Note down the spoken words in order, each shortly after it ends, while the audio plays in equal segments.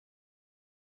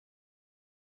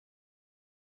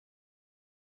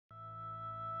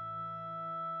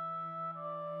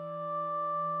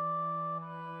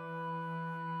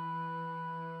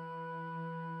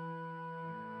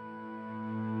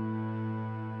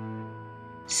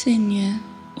Seigneur,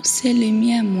 ou c'est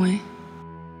lumière moi,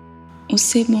 ou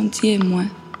c'est bon Dieu moi.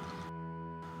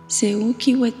 C'est où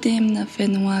qui était m'na fait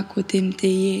noir à côté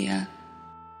m'teye a.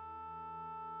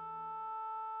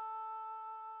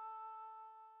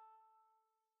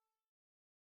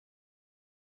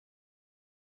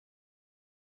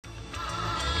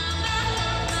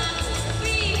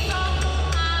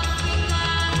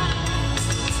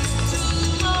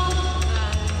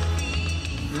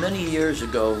 Many years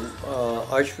ago,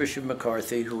 Archbishop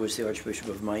McCarthy, who was the Archbishop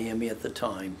of Miami at the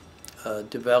time,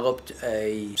 developed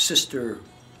a sister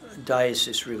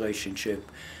diocese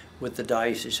relationship with the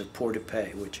Diocese of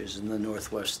Port-de-Paix, which is in the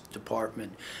Northwest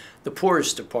Department, the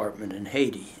poorest department in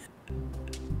Haiti.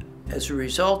 As a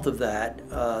result of that,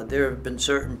 there have been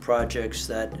certain projects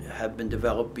that have been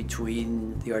developed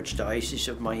between the Archdiocese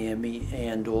of Miami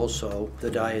and also the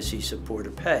Diocese of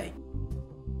Port-de-Paix.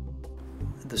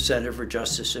 The Center for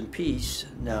Justice and Peace,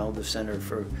 now the Center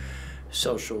for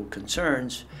Social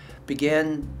Concerns,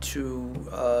 began to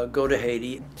go to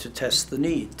Haiti to test the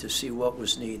need, to see what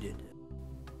was needed.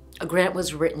 A grant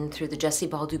was written through the Jessie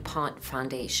Ball DuPont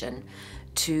Foundation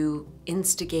to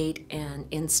instigate and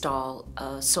install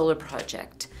a solar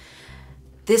project.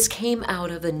 This came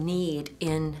out of a need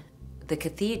in the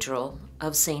Cathedral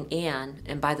of St. Anne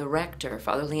and by the rector,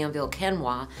 Father Leonville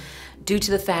Kenwa, due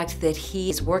to the fact that he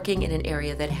is working in an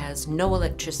area that has no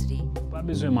electricity. Pas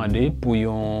besoin demander pour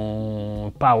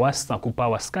une paroisse, tant que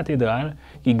paroisse cathédrale,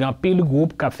 qui gagne pile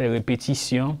groupe qui fait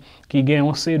répétition, qui gagne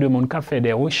on sait de monde qui fait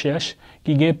des recherches,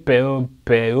 qui gagne père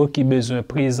qui besoin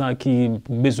présent, qui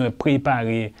besoin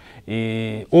préparer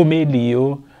et homélie,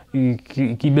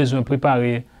 qui besoin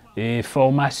préparer et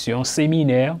formation,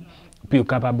 séminaire, puis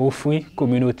capable d'offrir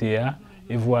communauté.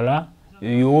 Et voilà,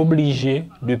 ils sont obligés,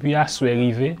 depuis à ce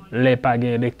arrivé, les pas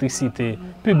d'électricité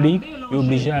publique, ils sont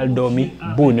obligés à dormir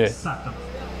bonheur.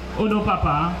 Au nom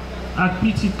papa,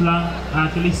 avec petit là,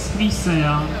 avec l'Esprit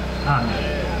Saint. Amen.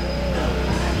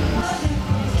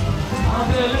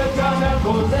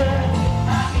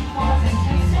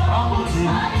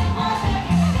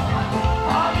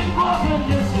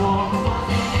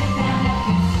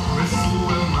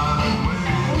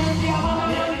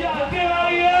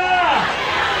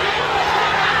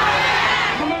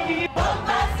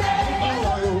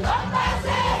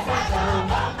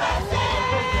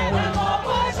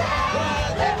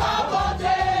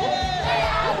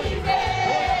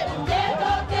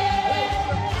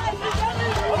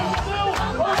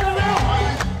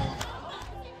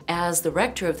 As the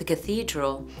rector of the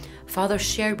cathedral, Father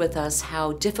shared with us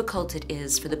how difficult it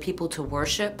is for the people to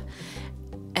worship,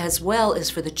 as well as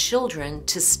for the children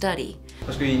to study.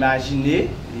 Parce que imaginez,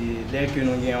 dès que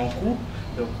nous avons un cours,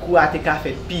 le cours a été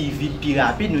fait plus vite, plus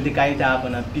rapide, nous avons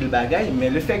apprendre pile bagaille, mais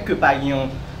le fait que pas de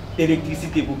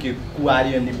électricité pour que le cours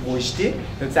aille projeter,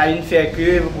 donc ça fait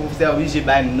que le professeur obligé de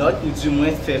une note ou du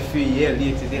moins faire feuiller,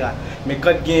 etc. Mais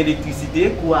quand il y a l'électricité,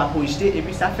 le cours a projeté et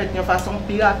puis ça fait de façon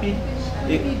plus rapide.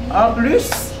 Et en plus,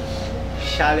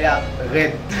 chaleur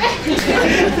raide.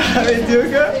 Ça veut dire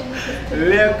que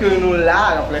l'air que nous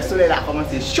là, donc le soleil a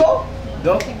commencé chaud,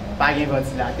 donc pas de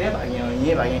ventilateur, pas de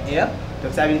rien, pas d'air.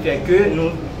 Donc ça veut dire que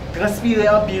nous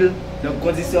transpirons en pile. Donc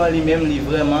la condition elle-même est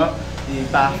vraiment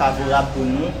pas favorable pour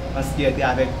nous en ce qui est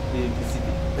avec l'électricité.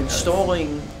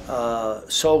 Installing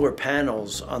solar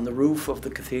panels on the roof of the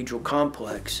cathedral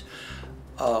complex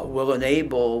will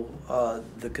enable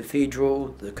the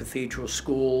cathedral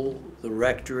school, the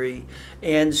rectory,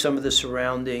 and some of the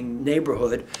surrounding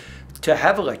neighborhood to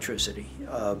have electricity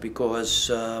because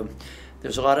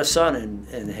there's a lot of sun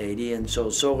in Haiti, and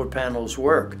so solar panels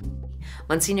work.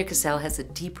 Monsignor Cassell has a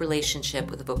deep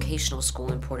relationship with a vocational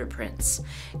school in Port-au-Prince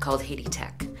called Haiti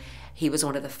Tech. He was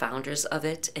one of the founders of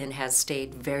it and has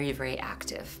stayed very, very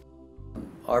active.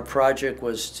 Our project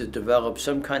was to develop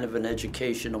some kind of an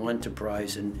educational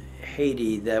enterprise in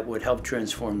Haiti that would help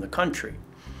transform the country.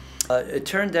 It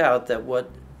turned out that what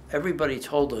everybody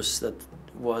told us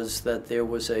was that there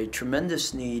was a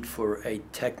tremendous need for a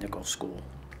technical school.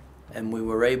 And we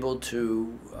were able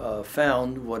to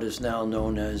found what is now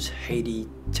known as Haiti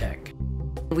Tech.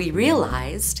 We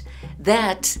realized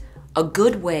that a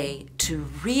good way to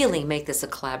really make this a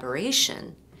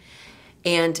collaboration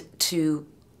and to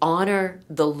honor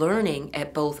the learning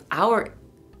at both our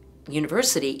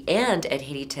university and at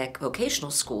Haiti Tech Vocational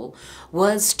School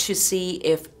was to see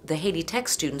if the Haiti Tech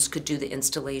students could do the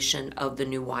installation of the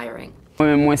new wiring.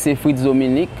 Moi, c'est Fritz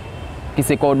Dominique, qui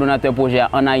est coordonnateur projet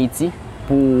en Haïti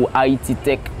pour Haiti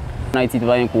Tech. En Haïti, il y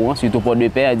a un courant, surtout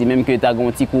Port-de-Paix, elle dit même que tu as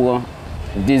un petit courant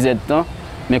 2 heures de temps,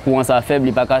 mais le courant ça faible,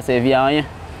 il n'a pas servi à rien.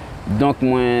 Donc,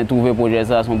 moi, je trouve le projet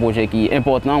ça, c'est un projet qui est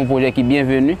important, un projet qui est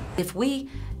bienvenu. If we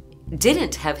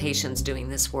didn't have Haitians doing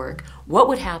this work, what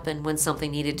would happen when something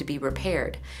needed to be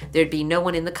repaired? There'd be no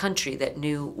one in the country that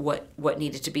knew what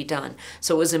needed to be done.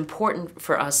 So it was important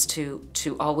for us to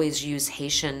always use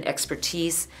Haitian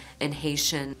expertise and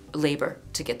Haitian labor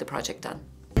to get the project done.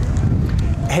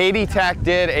 Haiti Tech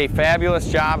did a fabulous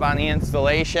job on the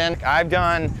installation. I've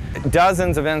done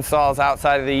dozens of installs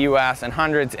outside of the U.S. and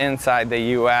hundreds inside the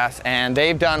U.S. and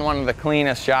they've done one of the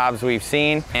cleanest jobs we've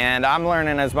seen, and I'm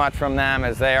learning as much from them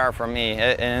as they are from me,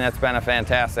 and it's been a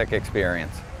fantastic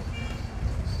experience.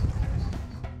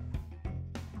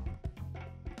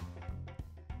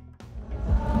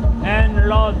 And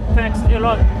Lord, thanks a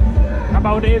lot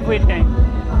about everything.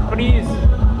 Please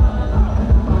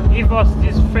give us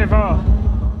this favor.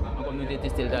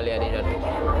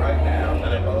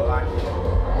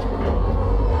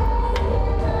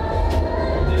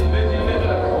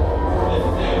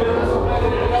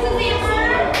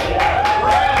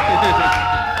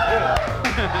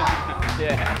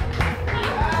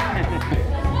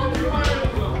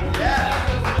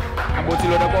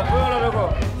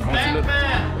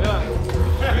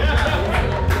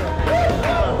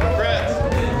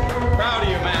 Proud of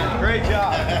you, man. Great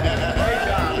job. Great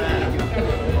job, man.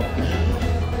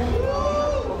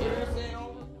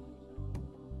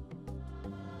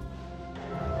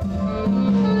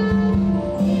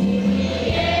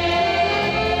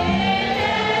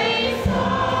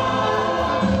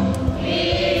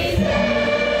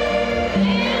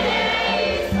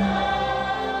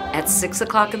 At 6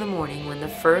 o'clock in the morning, when the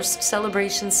first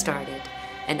celebration started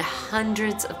and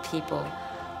hundreds of people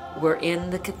were in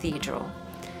the cathedral,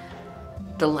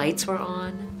 the lights were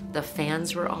on, the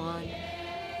fans were on,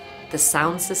 the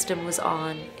sound system was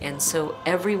on, and so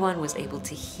everyone was able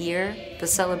to hear the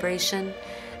celebration.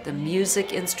 The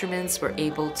music instruments were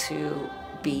able to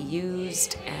be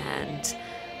used, and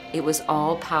it was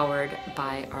all powered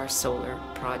by our solar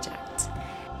project.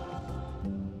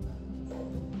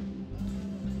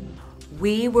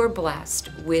 We were blessed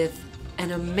with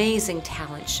an amazing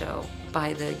talent show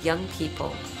by the young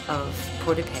people of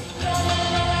Port-de-Paix.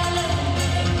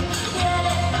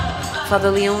 Father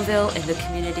Leonville and the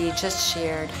community just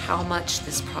shared how much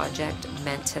this project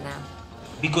meant to them.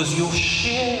 Because you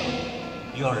share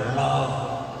your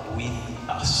love with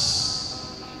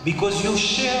us. Because you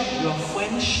share your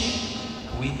friendship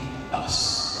with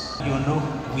us. You know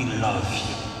we love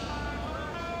you.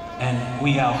 And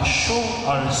we are sure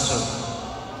also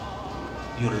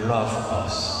you love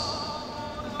us.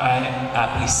 I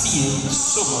appreciate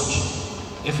so much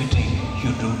everything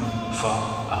you do for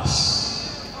us.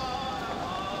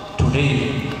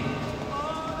 Today,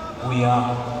 we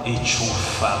are a true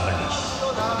family.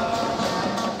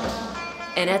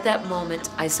 And at that moment,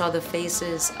 I saw the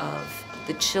faces of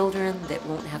the children that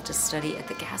won't have to study at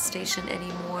the gas station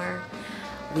anymore.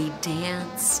 We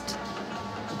danced,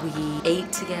 we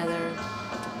ate together,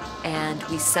 and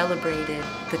we celebrated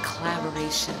the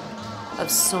collaboration of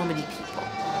so many people.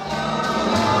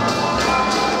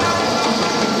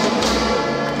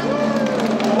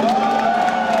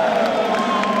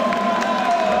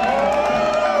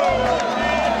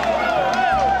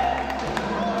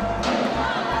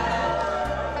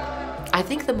 I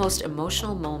think the most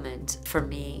emotional moment for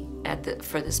me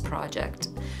for this project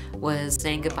was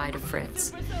saying goodbye to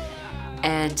Fritz.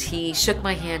 And he shook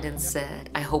my hand and said,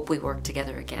 I hope we work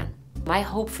together again. My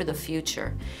hope for the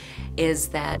future is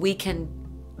that we can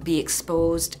be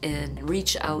exposed and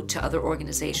reach out to other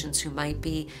organizations who might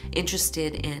be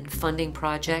interested in funding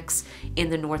projects in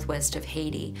the northwest of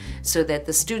Haiti, so that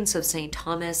the students of St.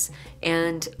 Thomas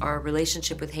and our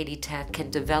relationship with Haiti Tech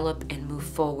can develop and move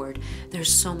forward.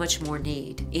 There's so much more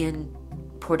need in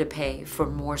Port-de-Paix for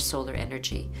more solar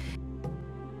energy.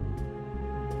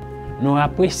 Nous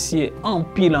apprécions en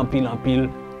pile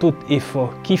tout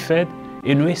effort qui fait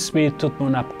et nous espérons tout le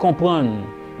monde comprendre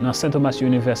dans St. Thomas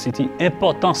University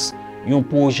l'importance d'un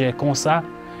projet comme ça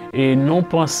et nous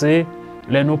penser,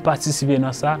 les nous participer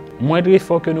dans ça, moindre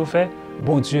effort que nous faisons,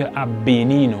 bon Dieu a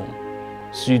béni nous.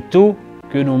 Surtout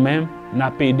que nous-mêmes, nous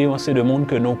avons aidé un de monde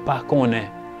que nous ne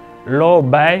connaissons pas. L'or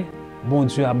bail, bon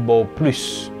Dieu a bon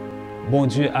plus. Bon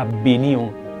Dieu a béni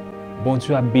nous. Bon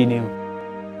Dieu a béni nous.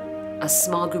 A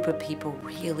small group of people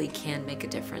really can make a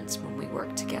difference when we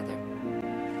work together.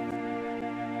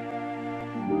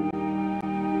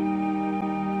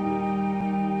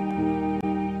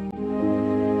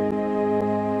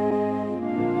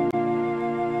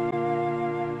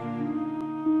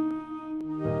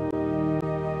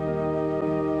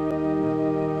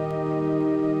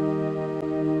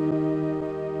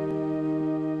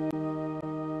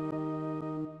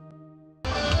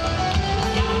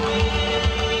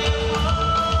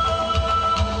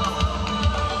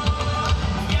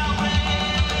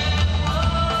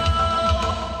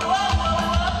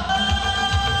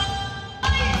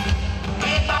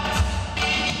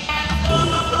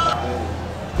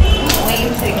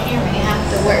 wave to the camera. You have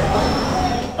to work.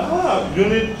 Ah, you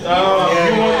need,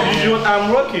 you want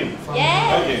I'm working?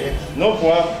 Yeah. Okay, no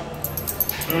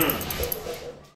problem.